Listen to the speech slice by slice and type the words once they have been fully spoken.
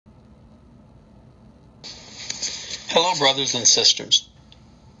Hello, brothers and sisters.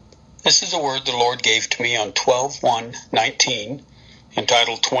 This is a word the Lord gave to me on 12/1/19,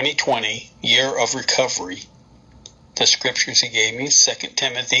 entitled 2020, Year of Recovery. The scriptures he gave me, 2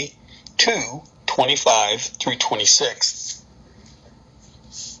 Timothy 2:25-26.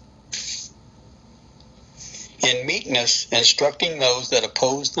 In meekness, instructing those that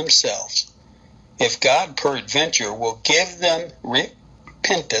oppose themselves, if God peradventure will give them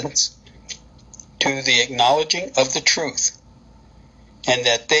repentance to the acknowledging of the truth, and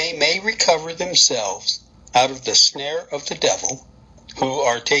that they may recover themselves out of the snare of the devil, who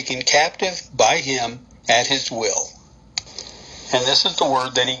are taken captive by him at his will. And this is the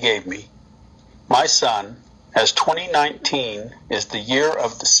word that he gave me. My son, as 2019 is the year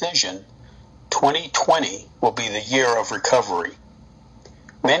of decision, 2020 will be the year of recovery.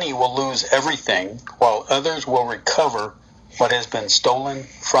 Many will lose everything, while others will recover what has been stolen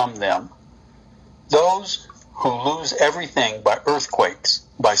from them. Those who lose everything by earthquakes,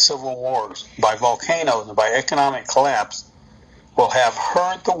 by civil wars, by volcanoes, and by economic collapse will have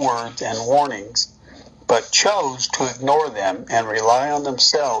heard the words and warnings, but chose to ignore them and rely on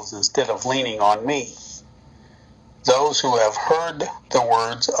themselves instead of leaning on me. Those who have heard the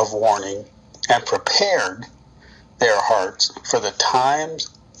words of warning and prepared their hearts for the times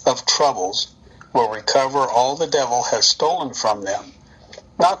of troubles will recover all the devil has stolen from them.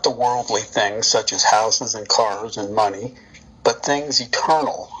 Not the worldly things such as houses and cars and money, but things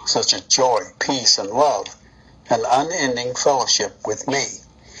eternal such as joy, peace, and love, and unending fellowship with me.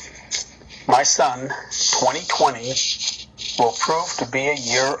 My son, 2020 will prove to be a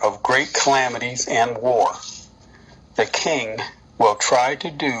year of great calamities and war. The king will try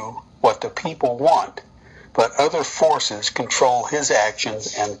to do what the people want, but other forces control his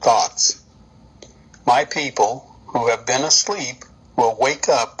actions and thoughts. My people who have been asleep will wake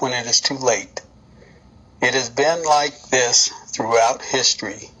up when it is too late. It has been like this throughout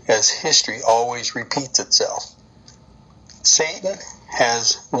history, as history always repeats itself. Satan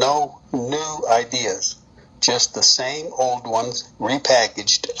has no new ideas, just the same old ones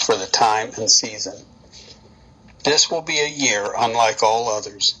repackaged for the time and season. This will be a year unlike all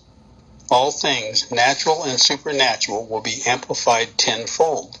others. All things, natural and supernatural, will be amplified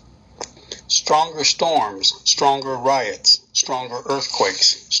tenfold. Stronger storms, stronger riots, stronger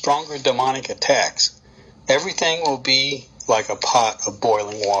earthquakes, stronger demonic attacks. Everything will be like a pot of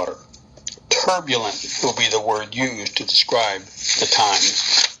boiling water. Turbulent will be the word used to describe the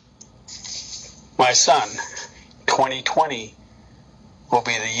times. My son, 2020 will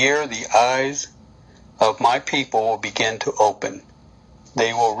be the year the eyes of my people will begin to open.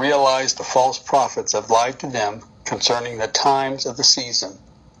 They will realize the false prophets have lied to them concerning the times of the season.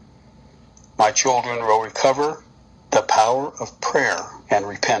 My children will recover the power of prayer and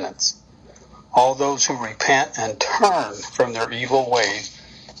repentance. All those who repent and turn from their evil ways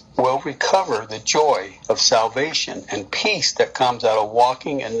will recover the joy of salvation and peace that comes out of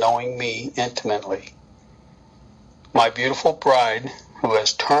walking and knowing me intimately. My beautiful bride, who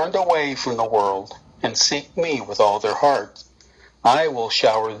has turned away from the world and seek me with all their hearts, I will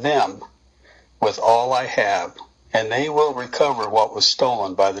shower them with all I have, and they will recover what was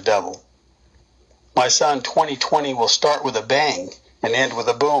stolen by the devil. My son, 2020 will start with a bang and end with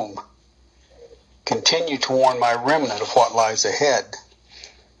a boom. Continue to warn my remnant of what lies ahead.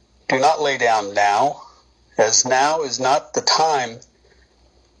 Do not lay down now, as now is not the time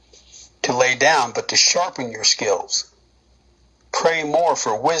to lay down, but to sharpen your skills. Pray more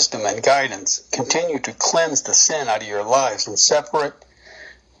for wisdom and guidance. Continue to cleanse the sin out of your lives and separate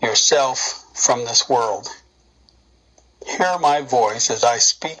yourself from this world. Hear my voice as I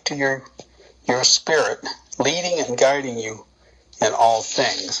speak to your spirit, leading and guiding you in all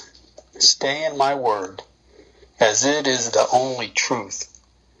things. Stay in my word, as it is the only truth.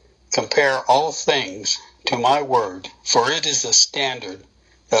 Compare all things to my word, for it is the standard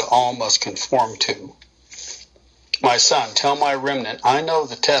that all must conform to. My son, tell my remnant, I know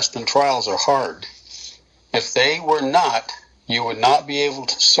the tests and trials are hard. If they were not, you would not be able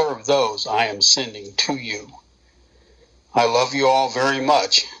to serve those I am sending to you. I love you all very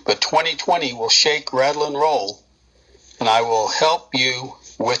much, but 2020 will shake, rattle, and roll, and I will help you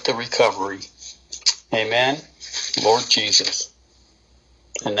with the recovery. Amen, Lord Jesus.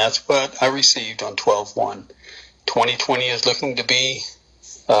 And that's what I received on 12/1. 2020 is looking to be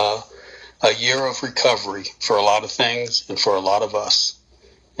a year of recovery for a lot of things and for a lot of us.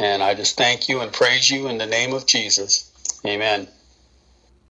 And I just thank you and praise you in the name of Jesus. Amen.